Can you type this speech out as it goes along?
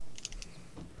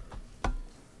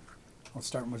Well,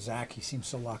 starting with Zach, he seems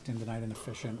so locked in tonight and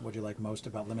efficient. What do you like most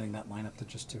about limiting that lineup to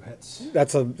just 2 hits?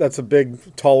 That's a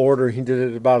big, tall order. He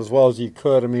did it about as well as he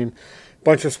could. I mean,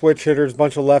 bunch of switch hitters,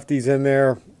 bunch of lefties in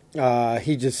there. I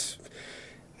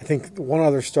think one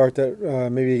other start that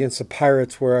maybe against the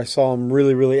Pirates where I saw him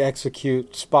really, really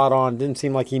execute spot on. Didn't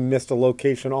seem like he missed a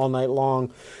location all night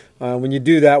long. When you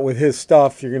do that with his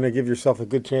stuff, you're going to give yourself a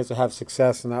good chance to have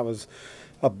success, and that was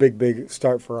a big, big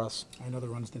start for us. I know the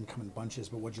runs didn't come in bunches,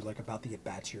 but what did you like about the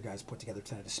at-bats your guys put together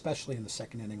tonight, especially in the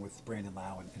second inning with Brandon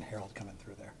Lau and Harold coming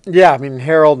through there? Yeah, I mean,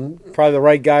 Harold, probably the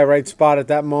right guy, right spot at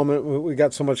that moment. We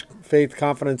got so much faith,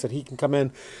 confidence that he can come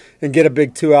in and get a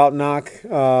big 2-out knock.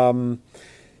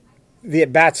 The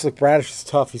at-bats look Bradish is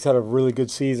tough. He's had a really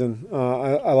good season.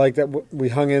 I like that we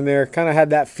hung in there. Kind of had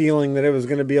that feeling that it was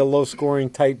going to be a low-scoring,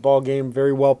 tight ball game.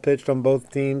 Very well pitched on both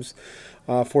teams.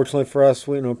 Fortunately for us,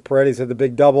 Paredes had the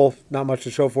big double. Not much to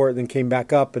show for it. Then came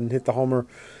back up and hit the homer.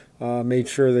 Made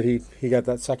sure that he got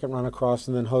that second run across,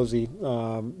 and then Hosey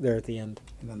there at the end.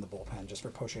 And then the bullpen, just for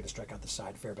Poche to strike out the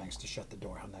side, Fairbanks to shut the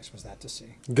door. How nice was that to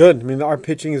see? Good. I mean, our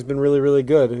pitching has been really, really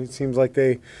good. It seems like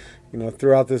they,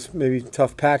 throughout this maybe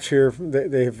tough patch here,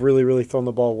 they have really, really thrown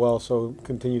the ball well, so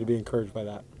continue to be encouraged by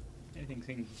that.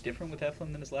 Anything different with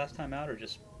Eflin than his last time out, or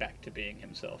just back to being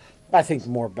himself? I think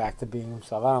more back to being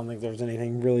himself. I don't think there's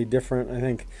anything really different. I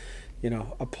think,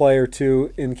 a play or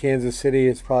two in Kansas City,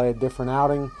 it's probably a different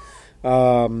outing.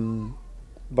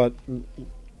 But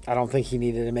I don't think he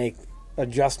needed to make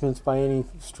adjustments by any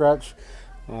stretch.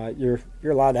 You're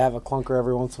allowed to have a clunker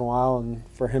every once in a while, and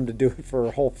for him to do it for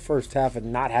a whole first half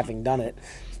and not having done it,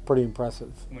 it's pretty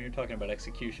impressive. When you're talking about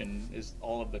execution, is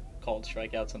all of the called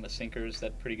strikeouts on the sinkers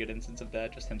that pretty good instance of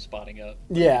that? Just him spotting up?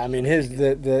 Yeah, I mean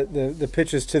the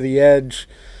pitches to the edge,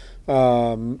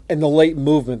 and the late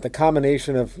movement, the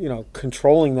combination of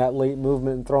controlling that late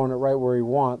movement and throwing it right where he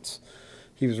wants.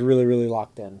 He was really, really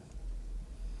locked in.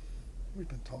 We've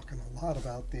been talking a lot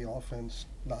about the offense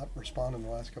not responding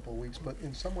the last couple of weeks, but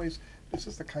in some ways, this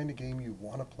is the kind of game you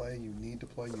want to play, you need to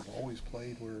play, you've always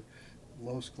played, where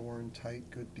low scoring, tight,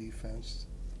 good defense.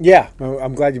 Yeah,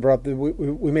 I'm glad you brought up.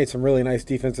 We made some really nice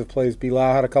defensive plays.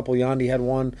 Bilal had a couple, Yandy had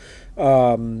one.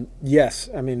 Yes,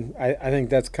 I mean, I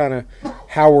think that's kind of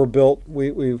how we're built.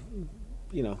 We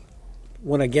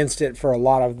went against it for a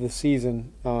lot of the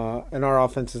season, and our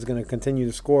offense is going to continue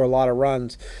to score a lot of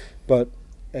runs. But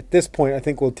at this point, I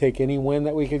think we'll take any win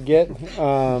that we could get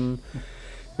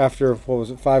after,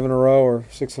 5 in a row or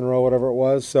 6 in a row, whatever it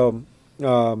was. So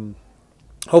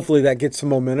hopefully that gets some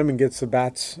momentum and gets the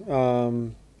bats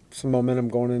some momentum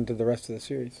going into the rest of the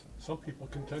series. Some people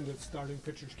contend that starting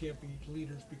pitchers can't be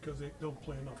leaders because they don't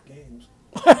play enough games.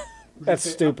 That's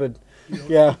stupid.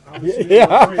 Yeah.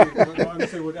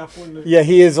 Yeah,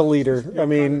 he is a leader. I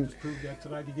mean,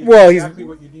 he well, exactly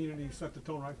what you needed, and he set the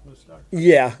tone right from the start.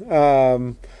 Yeah.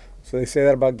 So they say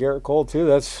that about Garrett Cole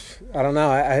too. I don't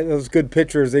know. Those good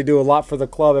pitchers, they do a lot for the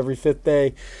club every fifth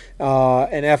day.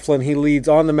 And Eflin, he leads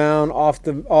on the mound, off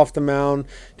the mound.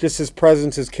 Just his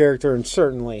presence, his character, and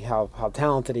certainly how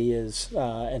talented he is,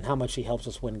 and how much he helps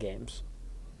us win games.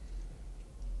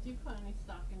 Do you put any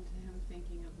stock into him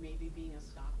thinking of maybe being a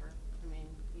stopper? I mean,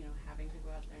 having to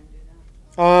go out there and do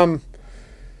that?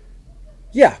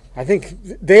 Yeah, I think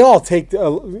they all take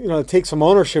some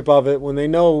ownership of it when they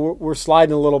know we're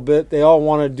sliding a little bit. They all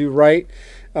want to do right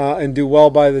and do well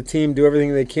by the team, do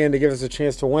everything they can to give us a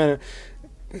chance to win it.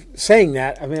 Saying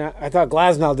that, I mean, I thought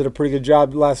Glasnow did a pretty good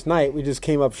job last night. We just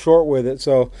came up short with it.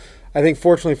 So I think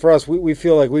fortunately for us, we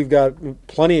feel like we've got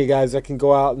plenty of guys that can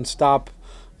go out and stop,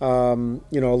 a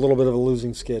little bit of a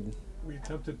losing skid. We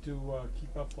attempted to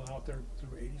keep Eflin out there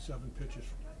through 87 pitches.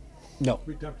 No.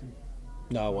 We attempted.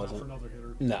 No, it wasn't. For another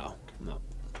hitter. No.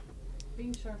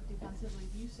 Being sharp defensively,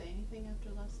 do you say anything after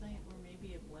last night where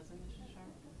maybe it wasn't as sharp?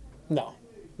 No,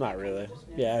 not really.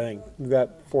 Yeah, I think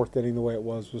that fourth inning, the way it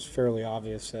was fairly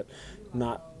obvious that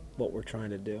not what we're trying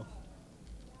to do.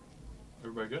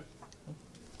 Everybody good?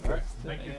 All right. Thank you.